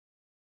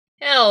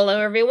Hello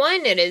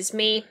everyone, it is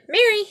me,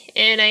 Mary,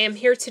 and I am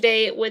here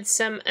today with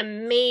some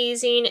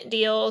amazing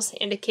deals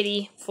and a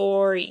kitty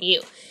for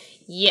you.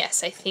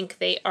 Yes, I think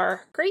they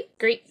are great.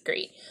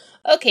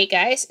 Okay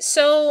guys,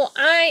 so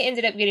I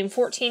ended up getting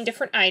 14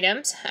 different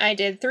items. I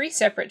did 3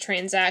 separate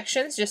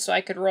transactions just so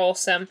I could roll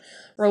some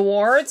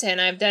rewards,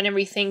 and I've done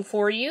everything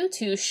for you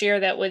to share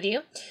that with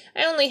you.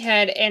 I only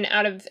had an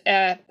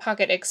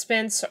out-of-pocket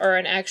expense or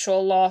an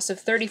actual loss of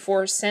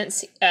 34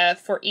 cents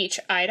for each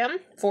item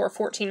for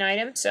 14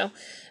 items, so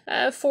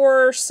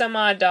for some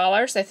odd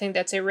dollars. I think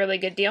that's a really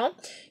good deal.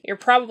 You're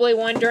probably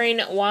wondering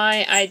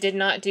why I did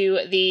not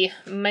do the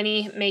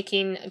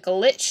money-making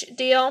glitch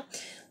deal.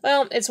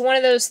 Well, it's one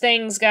of those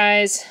things,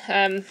 guys,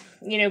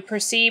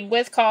 proceed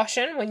with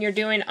caution when you're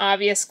doing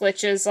obvious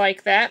glitches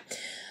like that.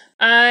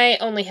 I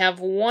only have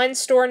one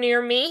store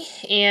near me,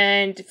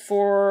 and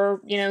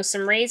for,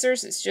 some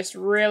razors, it's just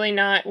really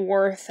not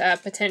worth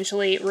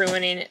potentially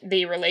ruining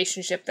the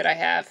relationship that I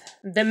have.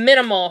 The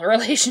minimal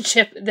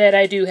relationship that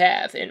I do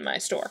have in my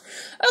store.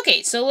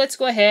 Okay, so let's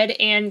go ahead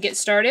and get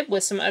started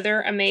with some other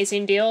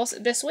amazing deals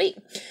this week.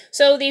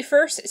 So the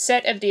first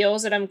set of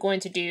deals that I'm going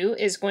to do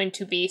is going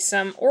to be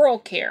some oral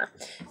care.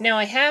 Now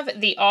I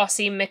have the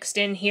Aussie mixed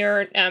in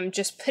here,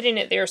 just putting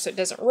it there so it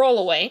doesn't roll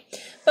away.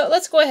 But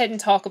let's go ahead and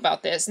talk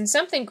about this. And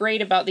something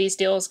great about these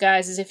deals,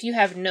 guys, is if you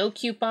have no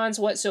coupons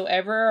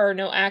whatsoever or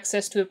no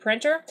access to a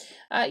printer,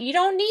 you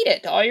don't need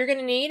it. All you're going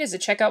to need is a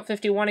Checkout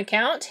 51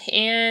 account,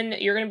 and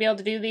you're going to be able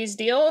to do these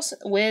deals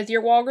with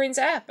your Walgreens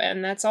app,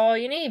 and that's all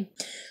you need.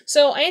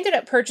 So I ended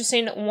up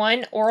purchasing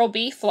one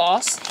Oral-B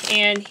floss,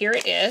 and here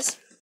it is.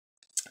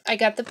 I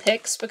got the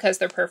picks because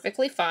they're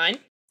perfectly fine.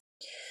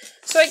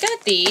 So I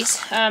got these.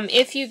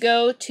 If you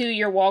go to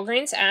your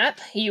Walgreens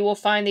app, you will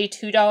find the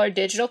 $2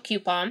 digital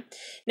coupon.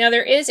 Now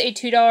there is a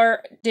 $2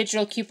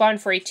 digital coupon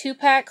for a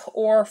 2-pack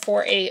or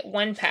for a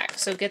 1-pack.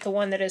 So get the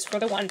one that is for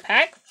the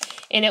 1-pack.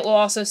 And it will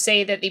also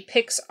say that the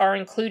picks are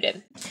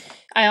included.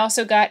 I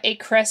also got a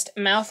Crest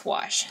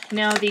mouthwash.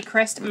 Now the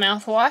Crest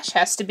mouthwash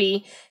has to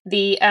be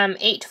the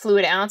 8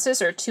 fluid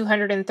ounces or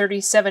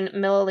 237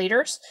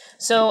 milliliters.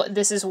 So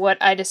this is what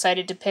I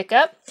decided to pick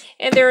up.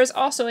 And there is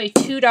also a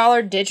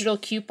 $2 digital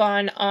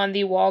coupon on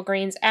the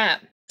Walgreens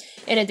app.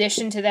 In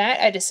addition to that,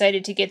 I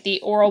decided to get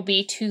the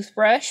Oral-B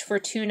toothbrush for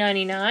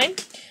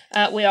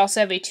 $2.99. We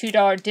also have a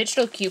 $2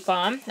 digital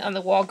coupon on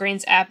the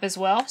Walgreens app as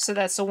well. So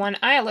that's the one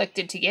I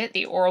elected to get,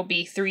 the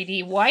Oral-B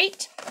 3D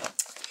White.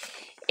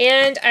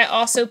 And I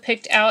also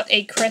picked out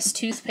a Crest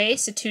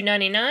toothpaste at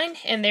 $2.99,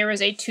 and there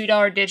was a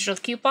 $2 digital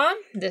coupon.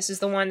 This is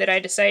the one that I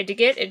decided to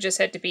get. It just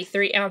had to be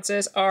 3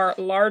 ounces or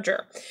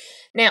larger.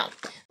 Now,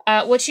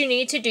 what you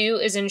need to do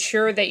is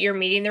ensure that you're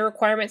meeting the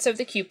requirements of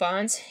the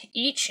coupons.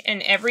 Each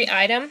and every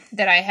item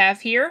that I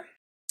have here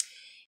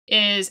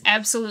is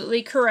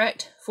absolutely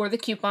correct for the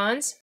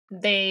coupons.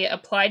 They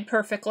applied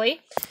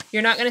perfectly.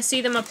 You're not going to see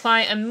them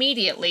apply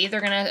immediately. They're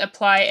going to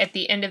apply at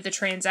the end of the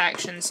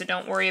transaction, so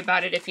don't worry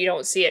about it if you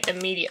don't see it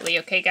immediately,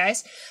 okay,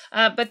 guys?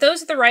 But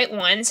those are the right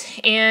ones,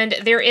 and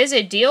there is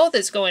a deal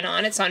that's going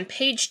on. It's on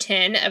page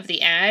 10 of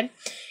the ad.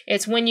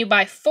 It's when you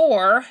buy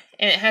 4,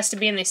 and it has to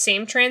be in the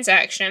same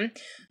transaction,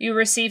 you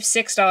receive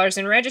 $6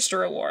 in register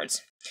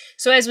rewards.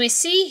 So as we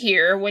see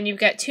here, when you've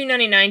got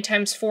 $2.99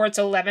 times 4, it's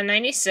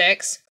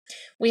 $11.96.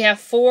 We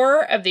have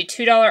 4 of the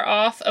 $2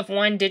 off of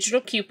 1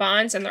 digital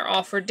coupons, and they're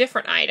all for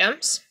different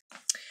items.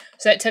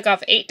 So that took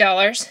off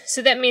 $8.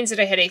 So that means that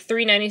I had a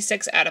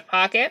 $3.96 out of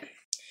pocket.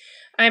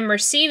 I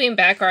received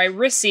back,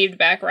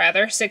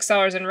 rather,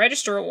 $6 in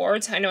register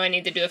rewards. I know I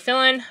need to do a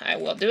fill-in. I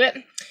will do it.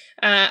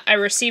 I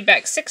received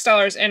back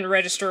 $6 in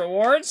register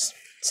rewards.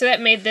 So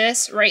that made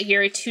this right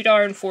here a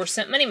 $2.04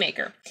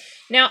 moneymaker.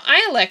 Now,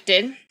 I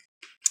elected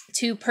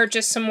to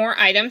purchase some more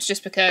items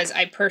just because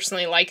I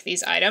personally like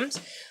these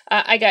items.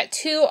 I got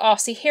 2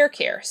 Aussie hair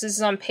care. So this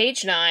is on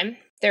page 9.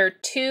 There are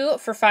 2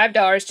 for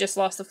 $5. Just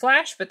lost the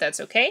flash, but that's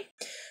okay.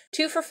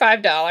 2 for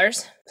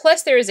 $5.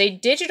 Plus there is a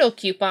digital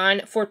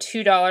coupon for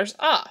 $2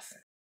 off.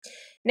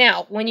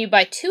 Now, when you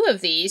buy 2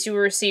 of these, you will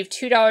receive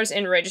 $2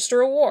 in register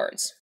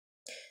rewards.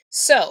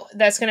 So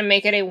that's going to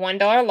make it a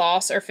 $1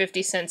 loss or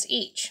 50 cents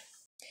each.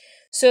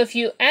 So if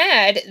you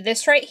add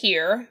this right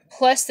here,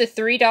 plus the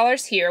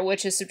 $3 here,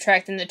 which is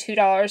subtracting the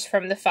 $2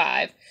 from the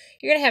 5,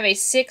 you're going to have a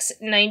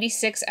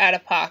 $6.96 out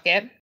of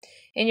pocket,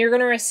 and you're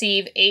going to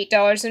receive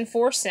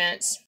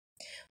 $8.04,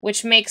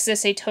 which makes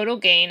this a total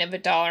gain of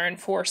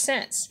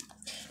 $1.04.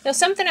 Now,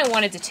 something I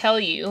wanted to tell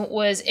you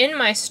was in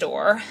my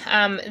store,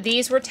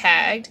 these were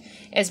tagged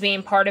as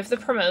being part of the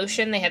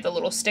promotion. They had the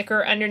little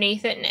sticker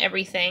underneath it and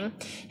everything.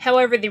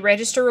 However, the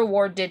register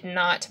reward did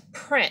not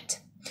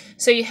print.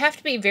 So you have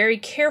to be very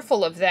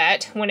careful of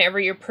that whenever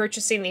you're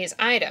purchasing these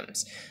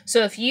items.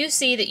 So if you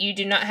see that you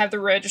do not have the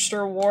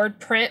register reward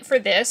print for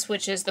this,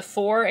 which is the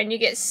 4 and you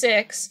get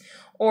 6,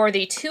 or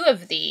the 2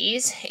 of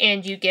these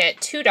and you get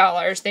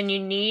 $2, then you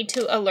need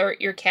to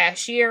alert your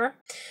cashier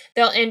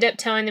they'll end up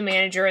telling the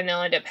manager and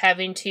they'll end up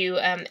having to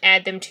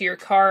add them to your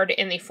card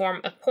in the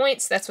form of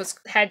points. That's what's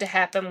had to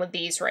happen with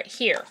these right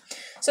here.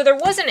 So there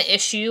wasn't an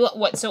issue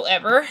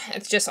whatsoever.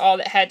 It's just all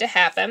that had to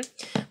happen.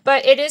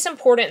 But it is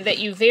important that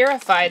you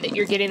verify that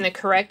you're getting the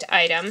correct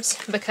items,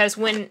 because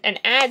when an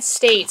ad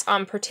states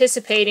on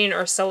participating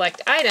or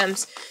select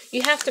items,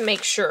 you have to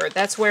make sure.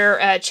 That's where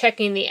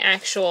checking the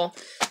actual,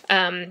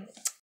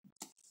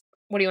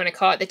 what do you want to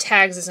call it, the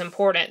tags is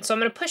important. So I'm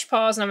going to push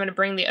pause and I'm going to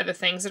bring the other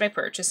things that I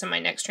purchased in my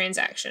next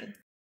transaction.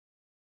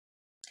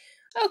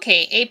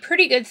 Okay, a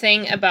pretty good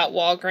thing about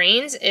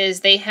Walgreens is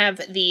they have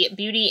the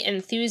Beauty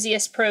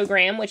Enthusiast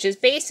program, which is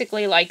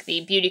basically like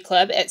the Beauty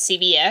Club at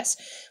CVS.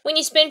 When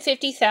you spend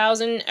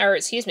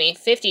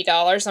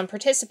 $50 on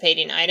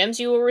participating items,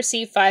 you will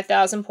receive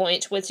 5,000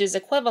 points, which is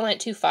equivalent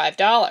to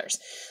 $5.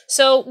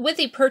 So with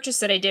the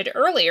purchase that I did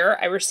earlier,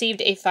 I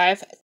received a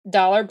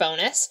 $5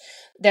 bonus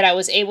that I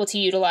was able to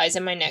utilize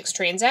in my next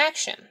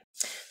transaction.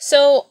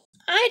 So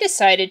I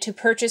decided to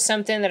purchase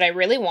something that I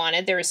really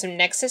wanted. There was some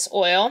Nexus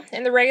oil,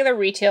 and the regular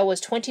retail was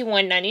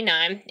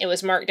 $21.99. It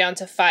was marked down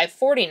to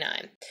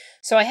 $5.49.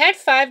 So I had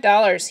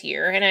 $5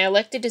 here, and I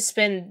elected to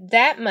spend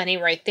that money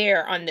right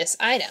there on this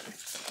item.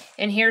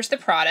 And here's the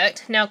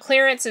product. Now,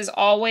 clearance is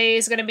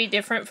always going to be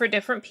different for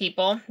different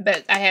people,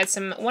 but I had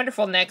some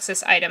wonderful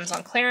Nexus items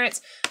on clearance.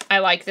 I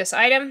like this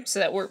item, so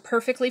that worked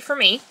perfectly for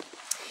me.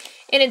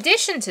 In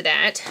addition to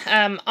that,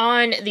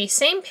 on the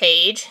same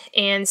page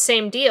and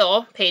same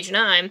deal, page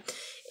 9,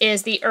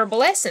 is the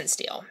Herbal Essence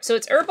deal. So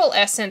it's Herbal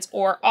Essence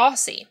or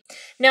Aussie.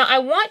 Now, I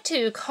want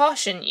to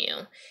caution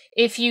you,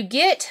 if you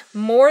get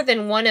more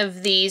than one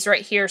of these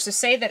right here, so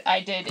say that I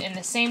did in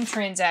the same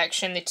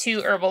transaction, the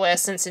 2 Herbal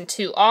Essence and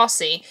 2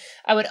 Aussie,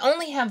 I would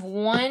only have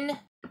 1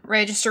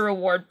 register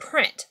reward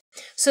print.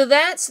 So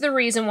that's the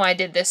reason why I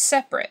did this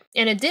separate.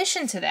 In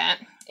addition to that,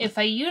 if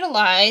I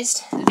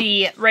utilized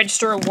the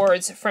register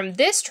rewards from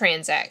this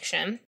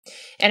transaction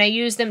and I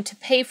used them to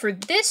pay for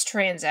this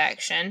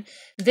transaction,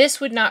 this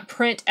would not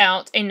print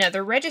out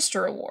another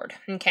register reward,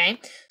 okay?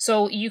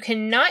 So you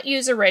cannot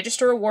use a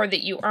register reward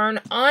that you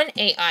earn on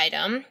a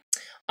item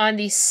on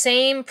the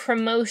same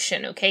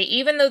promotion, okay?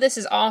 Even though this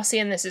is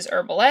Aussie and this is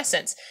Herbal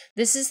Essence,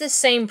 this is the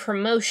same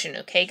promotion,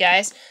 okay,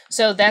 guys?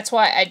 So that's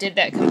why I did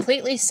that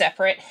completely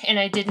separate, and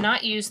I did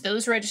not use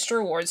those register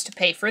rewards to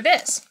pay for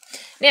this.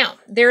 Now,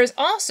 there is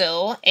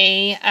also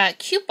a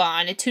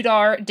coupon, a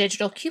 $2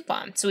 digital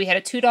coupon. So we had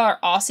a $2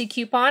 Aussie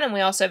coupon, and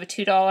we also have a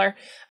 $2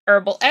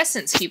 Herbal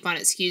Essence coupon,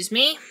 excuse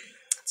me.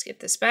 Let's get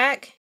this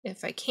back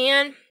if I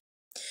can.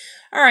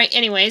 All right,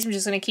 anyways, I'm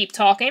just going to keep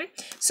talking.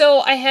 So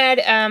I had,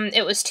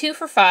 it was 2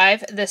 for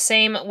 $5, the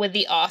same with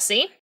the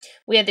Aussie.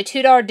 We had the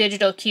 $2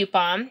 digital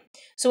coupon.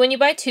 So when you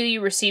buy 2,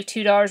 you receive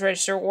 $2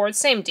 register rewards,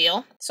 same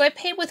deal. So I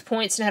paid with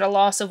points and had a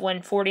loss of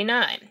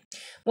 $149.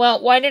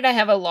 Well, why did I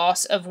have a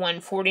loss of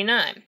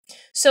 $149?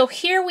 So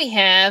here we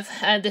have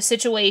the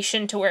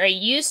situation to where I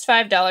used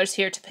 $5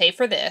 here to pay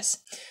for this.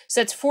 So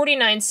that's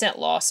 49-cent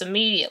loss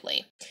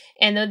immediately.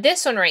 And then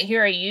this one right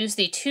here, I used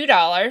the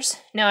 $2.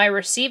 Now I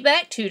received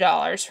back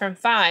 $2 from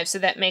 5, so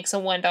that makes a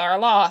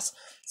 $1 loss.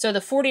 So the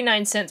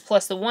 49 cents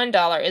plus the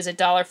 $1 is a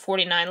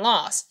 $1.49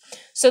 loss.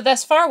 So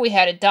thus far we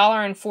had a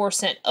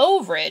 $1.04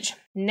 overage.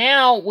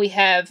 Now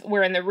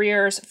we're in the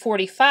rears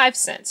 45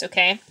 cents,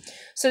 okay?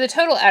 So the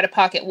total out of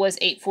pocket was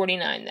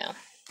 $8.49 though.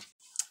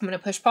 I'm going to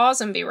push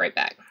pause and be right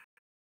back.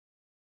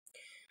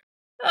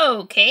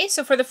 Okay,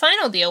 so for the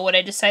final deal, what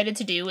I decided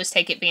to do was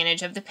take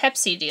advantage of the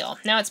Pepsi deal.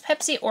 Now, it's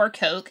Pepsi or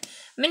Coke.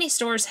 Many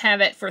stores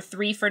have it for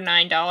 3 for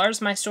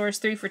 $9. My store is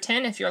 3 for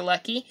 $10 if you're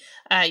lucky.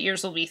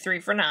 Yours will be 3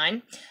 for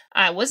 $9.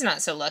 I was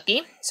not so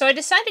lucky. So I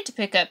decided to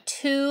pick up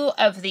 2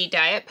 of the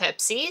Diet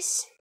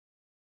Pepsis.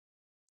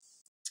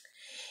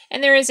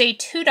 And there is a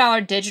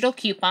 $2 digital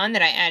coupon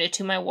that I added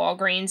to my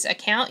Walgreens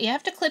account. You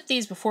have to clip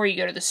these before you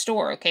go to the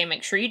store, okay?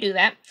 Make sure you do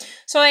that.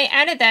 So I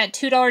added that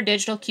 $2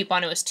 digital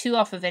coupon. It was 2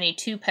 off of any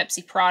 2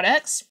 Pepsi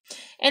products.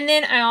 And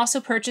then I also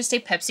purchased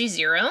a Pepsi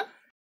Zero.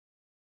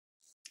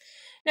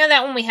 Now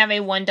that one we have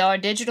a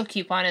 $1 digital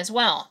coupon as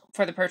well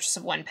for the purchase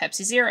of 1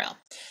 Pepsi Zero.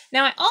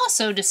 Now I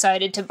also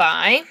decided to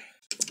buy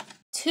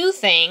 2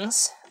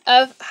 things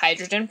of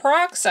hydrogen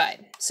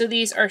peroxide. So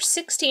these are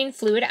 16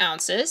 fluid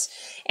ounces,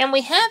 and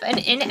we have an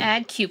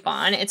in-ad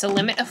coupon. It's a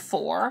limit of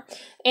 4,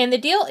 and the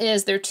deal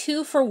is they're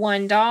 2 for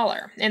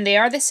 $1, and they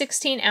are the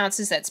 16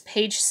 ounces. That's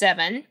page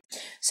 7.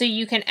 So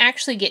you can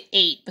actually get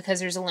 8 because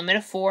there's a limit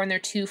of 4, and they're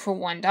 2 for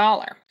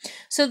 $1.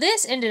 So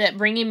this ended up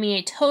bringing me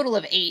a total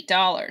of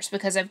 $8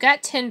 because I've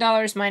got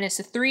 $10 minus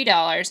the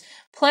 $3,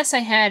 plus I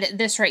had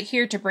this right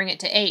here to bring it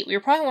to 8. You're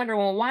probably wondering,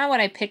 well, why would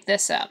I pick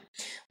this up?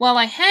 Well,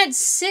 I had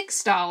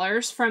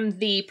 $6 from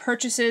the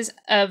purchases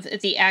of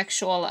the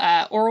actual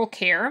oral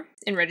care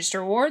and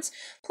register rewards,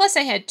 plus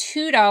I had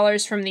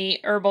 $2 from the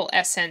Herbal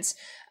Essence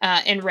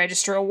and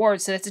register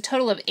rewards, so that's a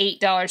total of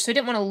 $8. So I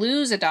didn't want to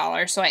lose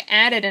 $1, so I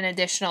added an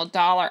additional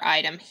 $1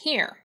 item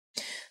here.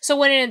 So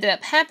what ended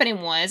up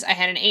happening was I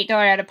had an $8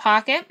 out of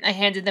pocket. I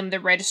handed them the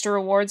register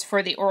rewards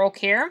for the oral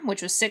care,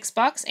 which was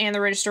 $6, and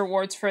the register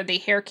rewards for the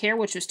hair care,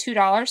 which was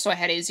 $2, so I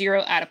had a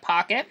 0 out of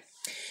pocket.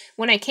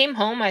 When I came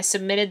home, I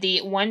submitted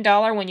the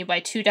 $1 when you buy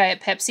 2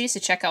 Diet Pepsis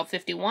to checkout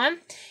 51,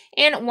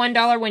 and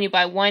 $1 when you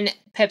buy 1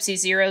 Pepsi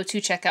Zero to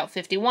checkout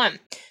 51.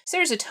 So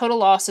there's a total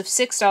loss of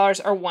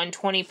 $6 or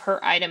 $1.20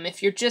 per item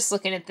if you're just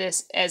looking at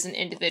this as an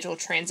individual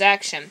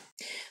transaction.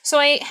 So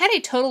I had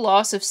a total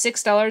loss of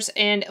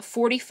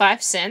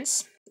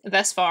 $6.45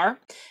 thus far,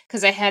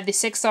 because I had the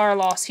 $6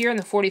 loss here and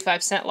the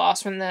 45-cent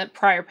loss from the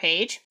prior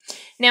page.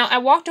 Now, I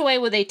walked away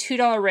with a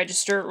 $2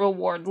 register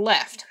reward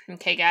left.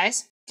 Okay,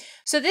 guys?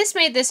 So this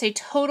made this a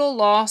total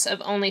loss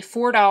of only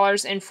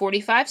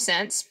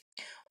 $4.45,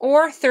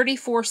 or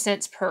 34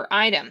 cents per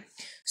item.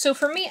 So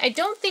for me, I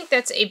don't think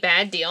that's a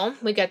bad deal.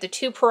 We got the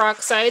 2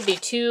 peroxide, the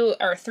 2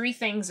 or 3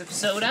 things of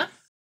soda.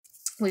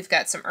 We've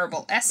got some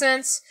herbal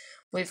essence.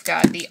 We've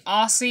got the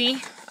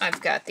Aussie. I've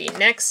got the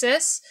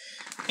Nexus.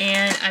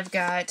 And I've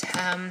got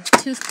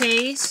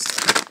toothpaste,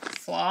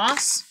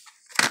 floss,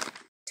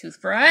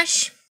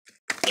 toothbrush,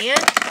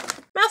 and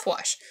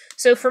mouthwash.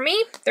 So for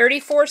me,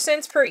 34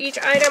 cents per each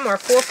item, or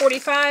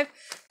 $4.45,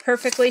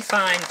 perfectly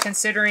fine,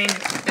 considering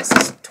this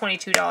is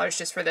 $22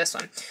 just for this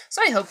one.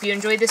 So I hope you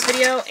enjoyed this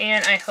video,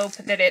 and I hope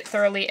that it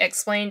thoroughly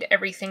explained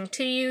everything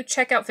to you.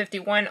 Checkout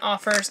 51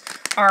 offers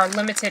are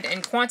limited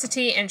in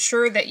quantity.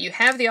 Ensure that you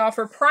have the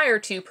offer prior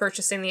to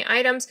purchasing the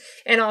items,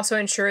 and also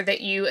ensure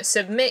that you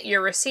submit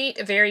your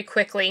receipt very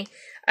quickly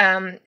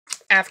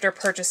after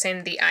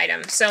purchasing the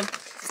item. So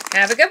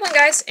have a good one,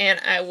 guys, and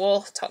I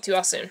will talk to you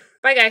all soon.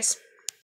 Bye, guys.